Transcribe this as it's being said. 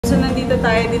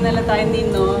dinala tayo ni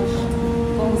Nosh.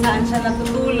 Kung saan siya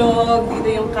natutulog. Dito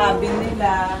yung cabin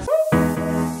nila.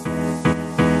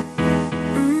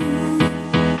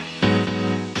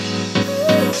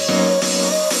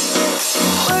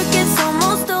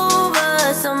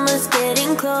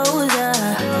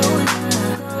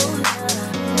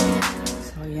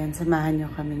 Samahan nyo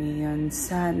kami ngayon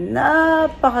sa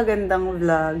napakagandang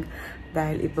vlog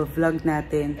dahil iba-vlog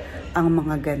natin ang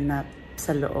mga ganap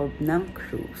sa loob ng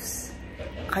cruise.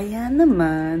 Kaya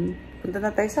naman, punta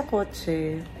na tayo sa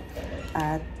kotse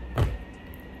at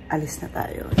alis na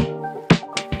tayo.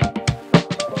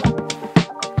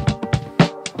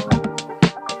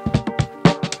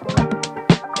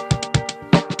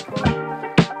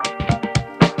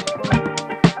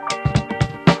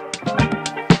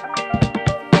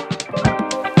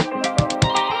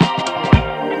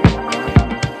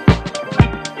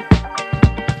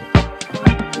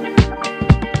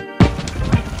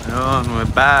 We're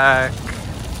back.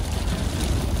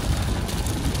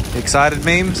 Excited,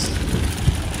 memes?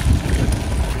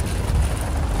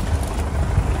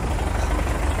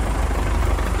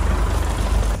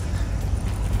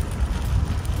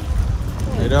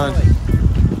 How you doing?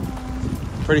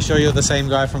 Pretty sure you're the same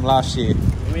guy from last year.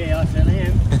 We are, certainly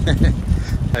am.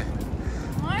 Hey.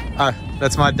 Oh,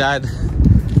 that's my dad.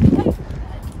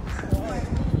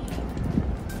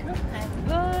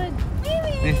 Good.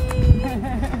 Mimi.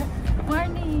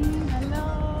 Morning. Hello.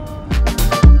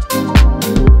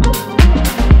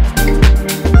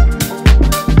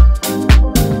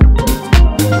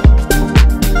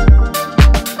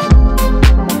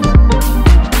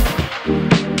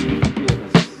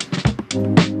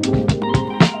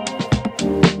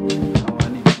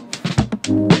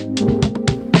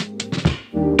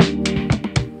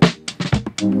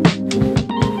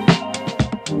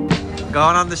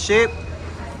 Going on the ship?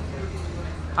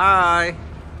 Hi.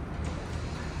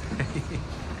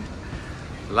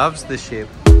 Loves the ship.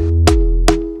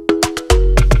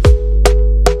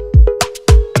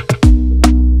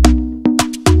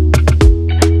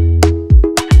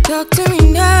 Talk to me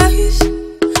nice,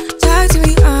 talk to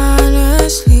me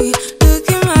honestly. Look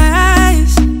in my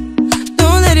eyes,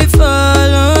 don't let it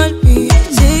fall on me.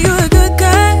 Say you're a good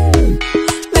guy,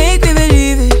 make me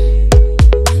believe it.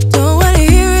 Don't wanna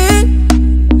hear it,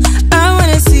 I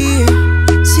wanna see it.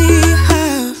 See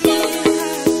how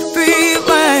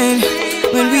rewind,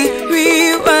 when we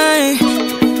rewind,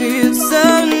 it feels so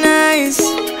nice.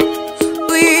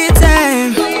 We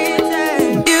time,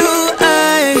 you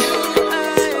I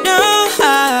know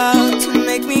how to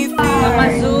make me feel.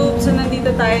 Mga Zub, so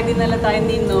nandito tayo, dinala tayo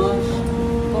ni Nosh.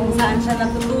 Kung saan siya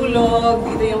natutulog.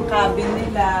 Dito yung cabin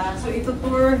nila. So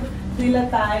itutour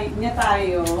niya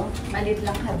tayo. Malit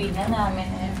lang kabina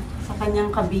namin. Sa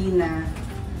kanyang kabina.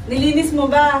 Nilinis mo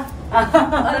ba?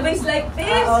 Always like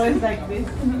this. Always like this.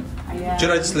 Ayan.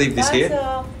 Should I just leave this here?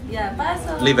 Pasok. Yeah,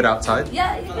 paso. Leave it outside?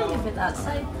 Yeah, you can leave it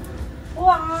outside.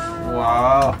 Wow!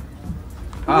 Wow.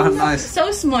 Oh, nice.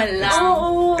 So small lang.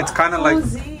 Oo, It's kind of like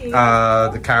cozy.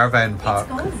 the caravan park.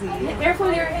 Cozy.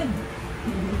 Careful your head.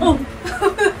 Oh.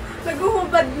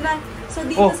 Naguhubad na. So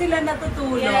dito Oh. sila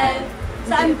natutulog. Yes.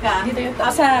 Saan ka? Dito yung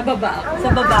sa baba. Sa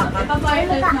baba ka? Ipapayos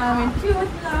namin.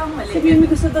 Cute lang. Maliit. Sabihin mo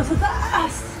gusto daw sa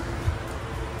taas.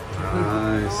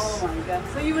 Nice. Oh my God.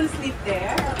 So you will sleep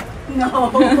there? No.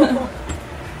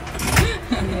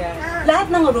 Yeah. Lahat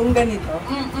ng room ganito?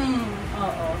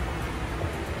 Oo.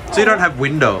 So you don't have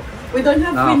window? We don't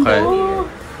have Oh, window okay. here.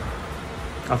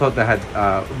 I thought they had,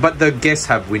 but the guests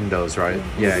have windows, right?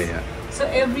 Yeah, yeah. So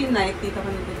every night dito ka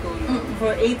natutulog.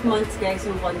 For 8 months guys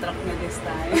yung contract na this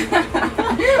time.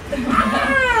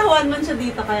 1 month siya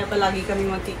dito kaya palagi kami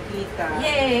magkikita.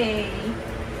 Yay!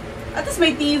 At least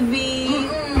may TV,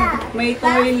 may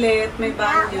toilet, may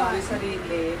banyo, may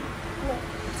sarili.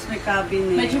 Tapos may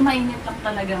cabinet. Medyo mainit lang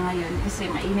talaga ngayon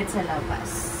kasi mainit sa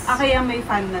labas. Ah, kaya may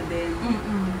fan na din.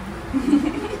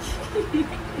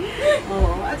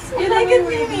 Oh, at You like it,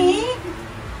 Mimi?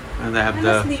 And they have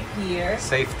Wanna the sleep here?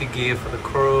 safety gear for the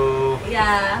crew.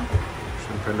 Yeah.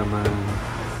 Siyempre naman.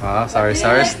 Ah,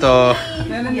 sari-sari store.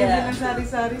 Meron din Yeah. ng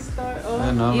sari-sari store. Oh,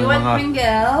 Ano, You may want mga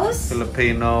Pringles?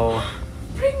 Filipino.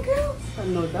 Pringles!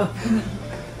 Ano daw?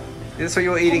 That's what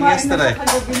you were eating Kumain yesterday. na sa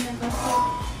kagabi niya kasi.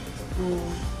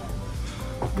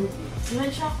 You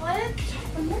want chocolate?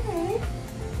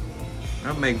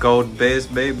 Oh, may gold bears,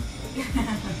 babe.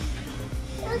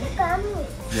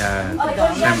 Yeah.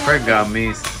 Siyempre,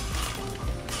 gummies.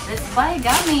 Let's buy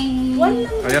gummy.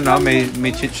 Ayan na,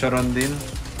 may chicharon din.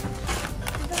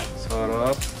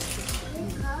 Sarap.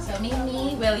 So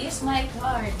Mimi will use my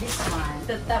card, this one,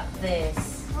 to tap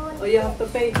this. Oh, you have to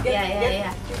pay.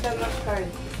 Yeah. Get the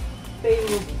card. Pay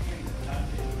mo.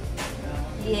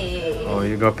 Yay. Oh,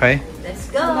 you go pay? Let's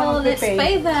go. Let's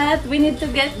pay that. We need to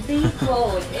get the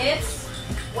code. It's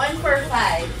 1 for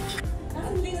 5.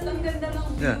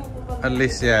 Yeah. At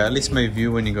least my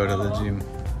view when you go to the gym.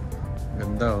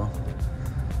 Ganda.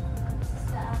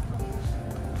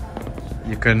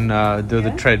 You can do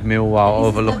the treadmill while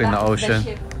overlooking the ocean.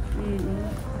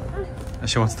 And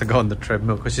she wants to go on the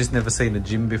treadmill because she's never seen a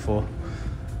gym before.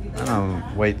 I don't know,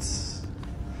 weights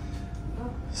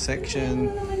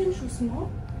section.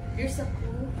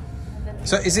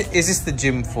 So is this the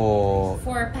gym for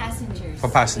passengers? For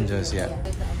passengers, yeah.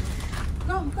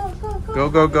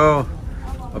 Go.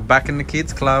 We're back in the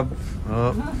kids club.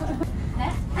 Oh.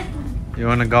 You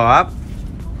wanna go up?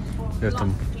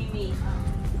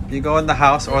 You go in the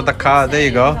house or the car. There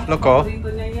you go. Look, oh.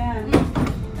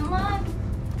 Come on.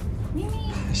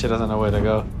 Mimi. She doesn't know where to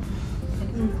go.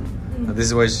 This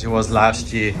is where she was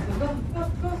last year.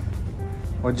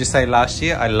 What'd you say last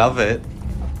year? I love it.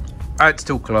 Oh, it's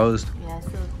still closed. Yeah,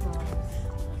 still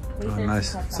closed. Oh,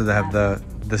 nice. So they have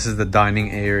this is the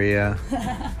dining area.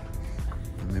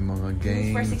 May mga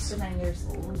games. For 6 to 9 years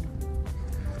old.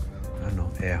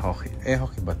 Ano, air hockey. Air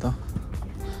hockey ba to?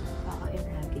 Oo, air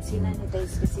hockey.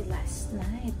 Sinanitize kasi last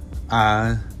night.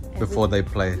 Before they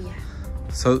play. Yeah.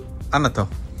 So, ano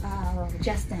to?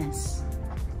 Just Dance.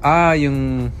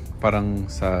 Yung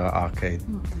parang sa arcade.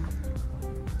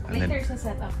 And Later sa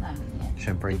setup namin yan.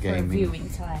 Syempre For gaming. viewing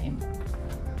time.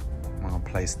 Mga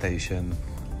PlayStation.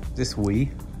 Is this Wii?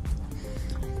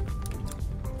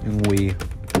 Yung Wii.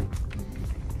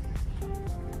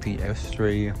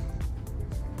 PS3.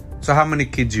 So how many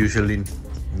kids usually in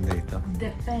dito?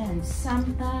 Depends.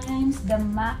 Sometimes the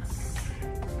max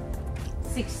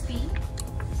 60.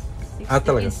 60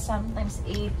 talaga? is sometimes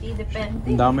 80. Depende.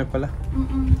 Ang dami pala.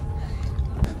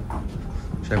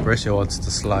 Syempre she wants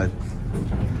to slide.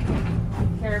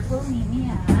 Careful, Mimi,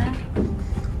 ha?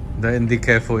 Hindi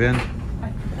careful yan.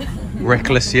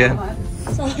 Reckless yan.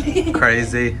 Sorry.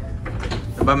 Crazy.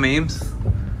 Diba memes?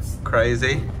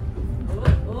 Crazy.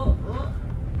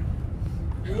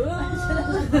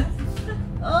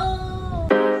 Oh.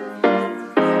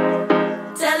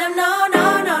 Tell him no,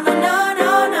 no, no, no, no,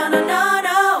 no, no, no, no,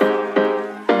 no.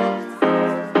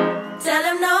 Tell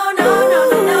him no, no, no,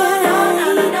 no, no, no, no,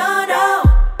 no, no, no.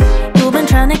 You've been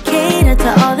trying to cater to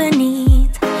all the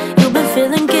needs. You've been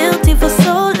feeling guilty for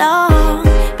so long.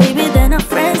 Maybe they're not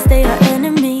friends, they are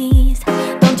enemies.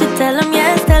 Don't you tell them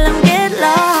yes, tell them get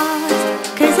lost.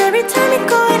 Cause every time you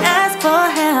go and ask for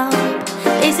help,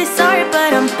 they say sorry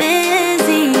but I'm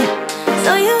busy.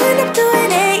 So you end up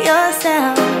doing it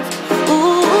yourself.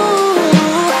 Ooh,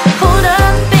 hold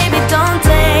up, baby, don't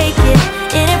take it.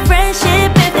 It ain't friendship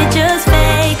if they just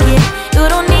fake it. You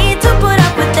don't need to put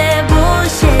up with their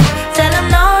bullshit. Tell them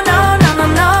no, no, no, no,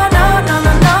 no, no, no,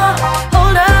 no, no.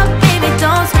 Hold up, baby,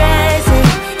 don't stress it.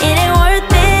 It ain't worth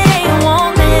it and you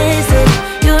won't miss it.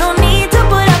 You don't need to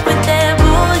put up with their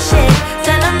bullshit.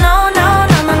 Tell them no, no,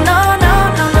 no, no, no, no,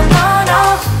 no, no, no,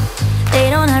 no. They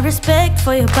don't have respect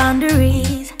for your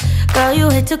boundaries. Girl,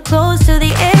 you hit too close to the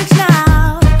edge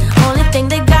now. Only thing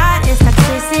they got is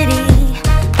toxicity.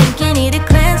 Think you need to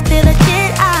cleanse, clear the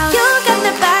shit out. You got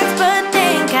the bags, but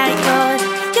they ain't got yours.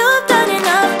 You've done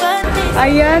enough, but this.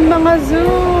 Ayan mga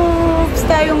Zoops!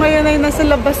 Tayo ngayon ay nasa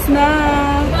labas na.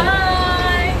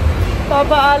 Bye!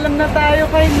 Papaalam na tayo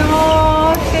kay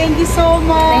Nosh. Thank you so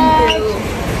much. Thank you.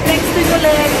 Next week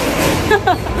ulit.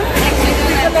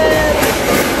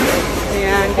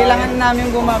 Ayan, kailangan namin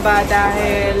bumaba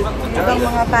dahil ibang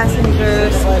mga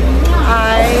passengers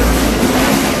ay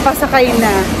pasakay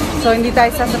na. So, hindi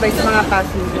tayo sasabay sa mga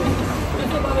passengers.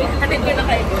 Hatid ko na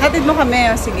kayo. Hatid mo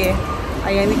kami, o sige.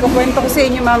 Ayan, ikukwento ko sa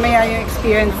inyo mamaya yung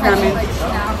experience namin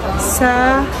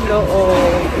sa loob.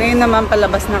 Ngayon naman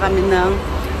palabas na kami ng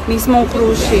mismong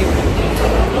cruise ship.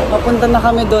 Papunta na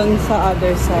kami doon sa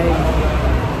other side.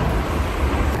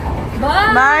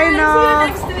 Bye! Bye, no! See you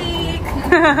next week!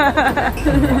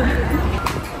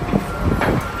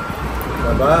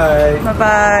 Bye-bye.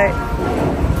 Bye-bye.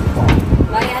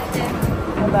 Bye, ate.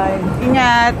 Bye-bye.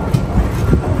 Ingat!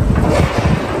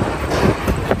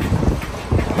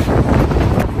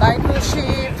 Bye, cruise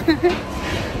ship!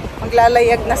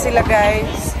 Maglalayag na sila,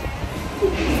 guys.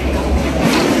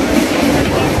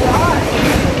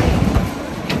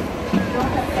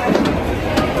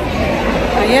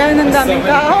 Ayan, ang daming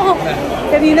tao.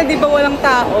 Kanina di ba walang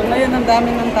tao? Ngayon ang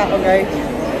daming ng tao, guys.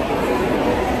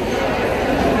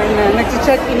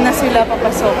 Nag-check-in na sila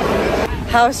papasok.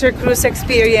 How's your cruise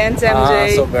experience,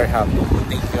 MJ? So very happy.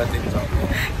 Thank you.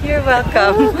 You're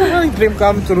welcome. Dream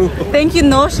come true. Thank you,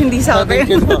 Nosh. Hindi sa akin.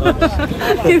 Thank you,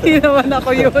 Nosh. Hindi naman ako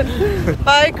yun.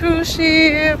 Bye, cruise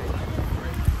ship!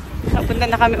 Napunta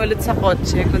na kami ulit sa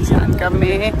kotse kung saan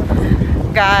kami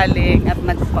galing at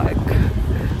nag-park.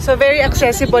 So, very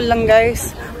accessible lang,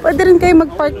 guys. Pwede rin kayo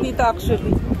mag-park dito,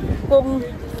 actually. Kung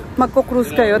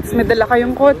magko-cruise kayo, tapos may dala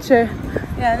kayong kotse.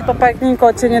 Yan, ipapark nyo yung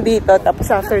kotse nyo dito. Tapos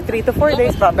after 3 to 4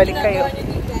 days, babalik kayo.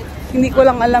 Hindi ko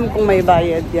lang alam kung may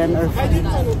bayad yan or free.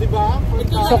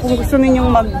 So, kung gusto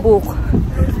ninyong mag-book,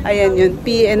 ayan yun,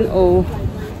 P&O,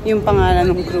 yung pangalan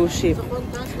ng cruise ship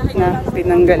na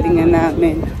pinanggalingan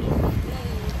namin.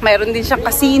 Mayroon din siyang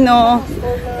casino.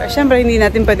 Pero syempre, hindi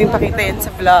natin pwedeng pakita yan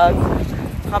sa vlog.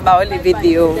 Nakabawal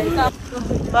i-video.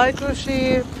 Bye, cruise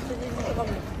ship!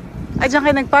 Ay, dyan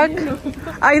kayo nag-park?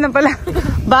 Ay, na pala.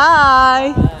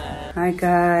 Bye! Hi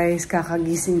guys,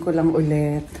 kakagising ko lang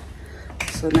ulit.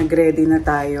 So, nag-ready na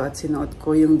tayo at sinuot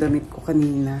ko yung damit ko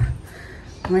kanina.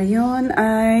 Ngayon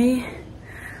ay,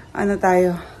 ano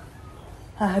tayo?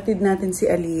 Hahatid natin si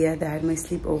Aliyah dahil may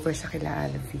sleepover siya kila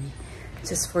Alvi.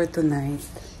 Just for tonight.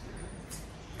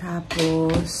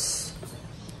 Tapos,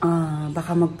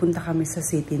 baka magpunta kami sa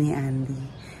city ni Andy.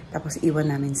 Tapos, iwan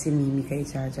namin si Mimi kay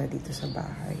Jaja dito sa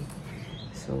bahay.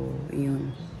 So,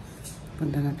 yun.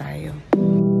 Punta na tayo.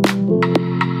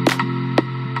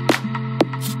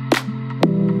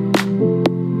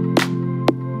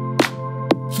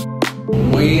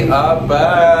 We are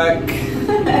back!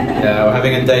 Yeah, we're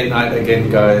having a date night again,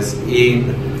 guys,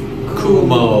 in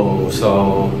Kumo.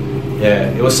 So,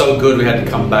 yeah, it was so good we had to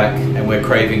come back and we're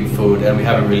craving food and we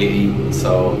haven't really eaten.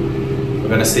 So, we're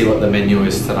going to see what the menu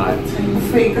is tonight.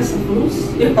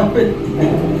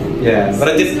 Yeah, but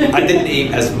I didn't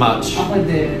eat as much.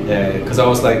 Yeah, because I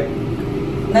was like...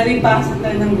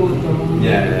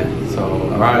 Yeah, so,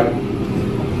 alright,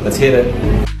 let's hit it.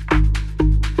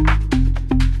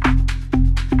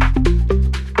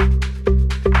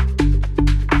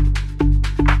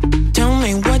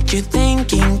 You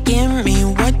thinking, give me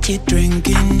what you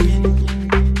drinking.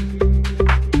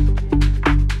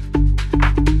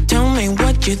 Tell me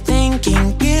what you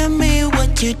thinking, give me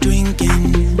what you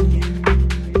drinking.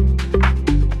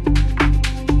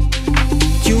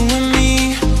 You and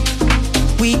me,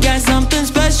 we got something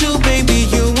special, baby.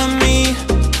 You and me,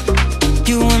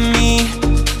 you and me.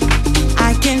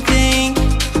 I can think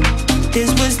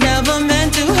this was never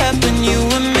meant to happen. You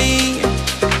and me,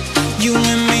 you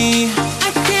and me.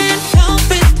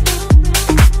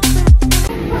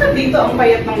 Dito ang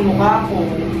payat ng mukha ko.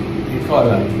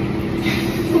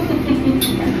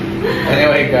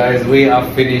 Anyway, guys, we are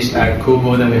finished at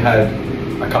Kumu. Then we had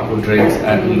a couple of drinks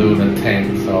at Luna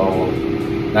 10. So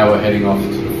now we're heading off to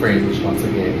the fringe once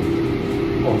again.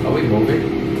 Oh, are we moving?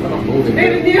 We're not moving.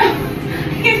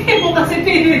 Hindi mo kasi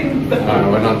pinito.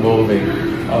 No, we're not moving.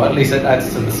 Oh, at least it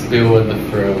adds to the spill and the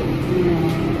thrill.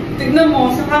 Tignan mo,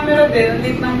 sa camera din, ang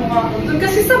lit ng mukha ko. Doon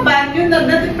kasi sa banyo,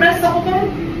 nag-depress ako parang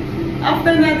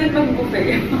after natin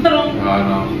mag-buffet. Parang, no.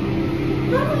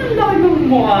 Parang ang laki ng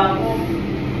mukha ko.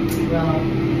 Well,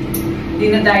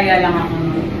 dinadaya lang ako.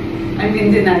 I mean,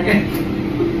 denial.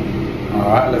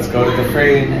 Alright, let's go to the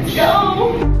fringe. Let's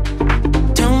go!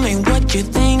 Tell me what you're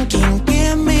thinking,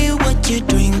 give me what you're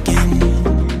drinking.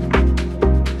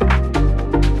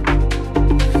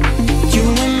 You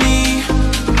and me,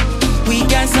 we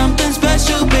got something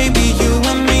special, baby. You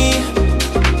and me,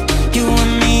 you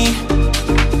and me.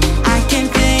 I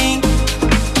can think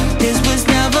this was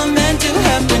never meant to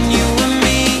happen. You and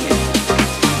me,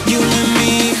 you and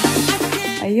me.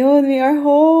 Ayun, we are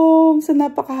home! Sa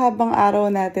napakahabang araw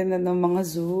natin na ng mga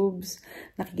Zubs.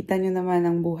 Nakikita nyo naman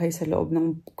ang buhay sa loob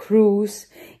ng cruise.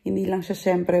 Hindi lang siya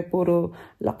syempre puro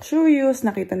luxurious.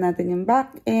 Nakita natin yung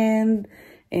back end.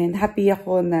 And happy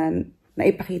ako na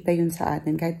naipakita yun sa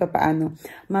atin. Kahit pa paano.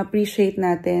 Ma-appreciate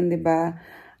natin, di ba?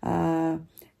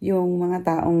 Yung mga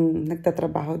taong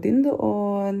nagtatrabaho din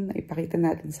doon. Ipakita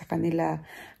natin sa kanila.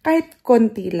 Kahit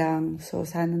konti lang. So,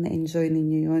 sana na-enjoy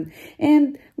ninyo yun.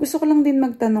 And gusto ko lang din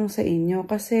magtanong sa inyo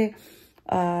kasi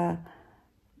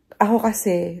ako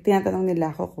kasi, tinatanong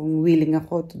nila ako kung willing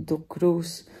ako to do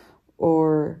cruise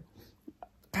or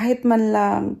kahit man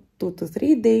lang 2 to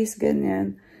 3 days,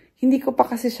 ganyan. Hindi ko pa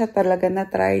kasi siya talaga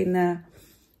na-try na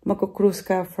mag-cruise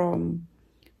ka from,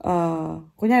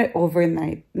 kunyari,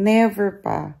 overnight. Never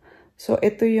pa. So,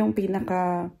 ito yung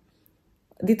pinaka,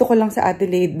 dito ko lang sa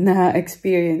Adelaide na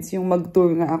experience, yung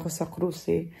mag-tour nga ako sa cruise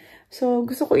eh. So,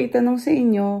 gusto ko itanong sa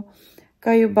inyo,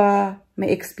 kayo ba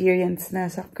may experience na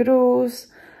sa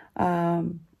cruise?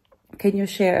 Can you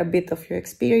share a bit of your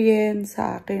experience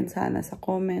sa akin, sana sa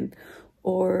comment?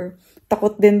 Or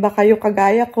takot din ba kayo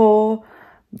kagaya ko?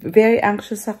 Very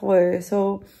anxious ako eh.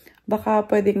 So, baka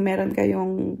pwedeng meron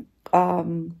kayong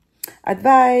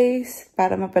advice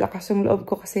para mapalakas yung loob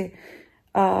ko kasi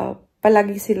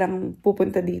palagi silang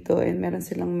pupunta dito and meron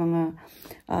silang mga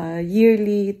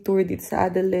yearly tour dito sa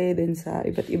Adelaide and sa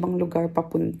iba't ibang lugar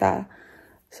papunta.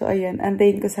 So, ayan,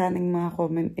 antayin ko sana yung mga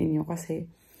comment ninyo kasi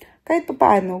kahit pa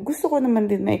paano, gusto ko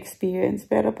naman din ma-experience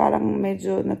pero parang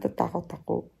medyo natatakot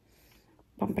ako.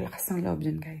 Pampalakas ng loob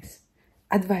dyan, guys.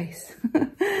 Advice.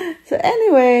 So,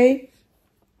 anyway,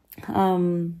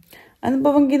 ano ba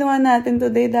bang ginawa natin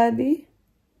today, Daddy?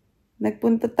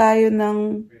 Nagpunta tayo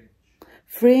ng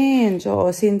Fringe.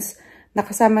 Oo, since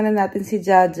nakasama na natin si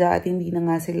Jaja at hindi na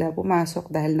nga sila pumasok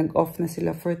dahil nag-off na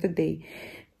sila for today,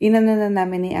 inano na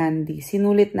namin ni Andy.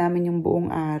 Sinulit namin yung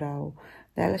buong araw.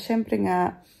 Dahil syempre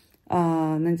nga,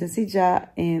 nandyan si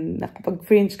Ja and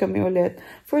nakapag-Fringe kami ulit.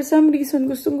 For some reason,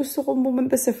 gustong-gusto kong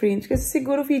pumunta sa Fringe kasi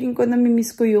siguro feeling ko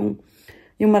namimiss ko yung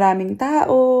maraming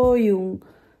tao, yung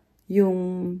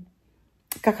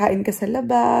kakain ka sa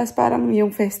labas, parang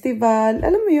yung festival.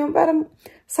 Alam mo yun, parang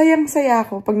sayang-saya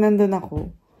ako pag nandun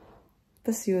ako.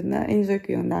 Tapos yun, na-enjoy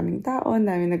ko yung daming tao, ang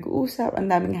daming nag-uusap,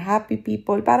 ang daming happy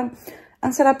people. Parang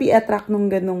ang sarap i-attract nung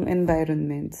ganong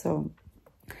environment. So,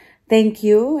 thank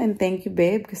you and thank you,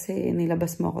 babe, kasi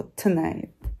nilabas mo ako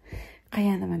tonight.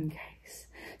 Kaya naman, guys,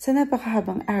 sa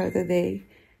napakahabang araw today,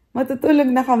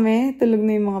 matutulog na kami. Tulog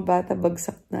na yung mga bata,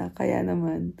 bagsak na. Kaya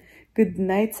naman, good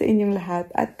night sa inyong lahat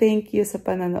at thank you sa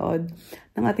pananood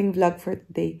ng ating vlog for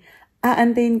today.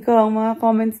 Aantayin ko ang mga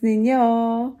comments ninyo.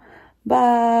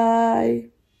 Bye!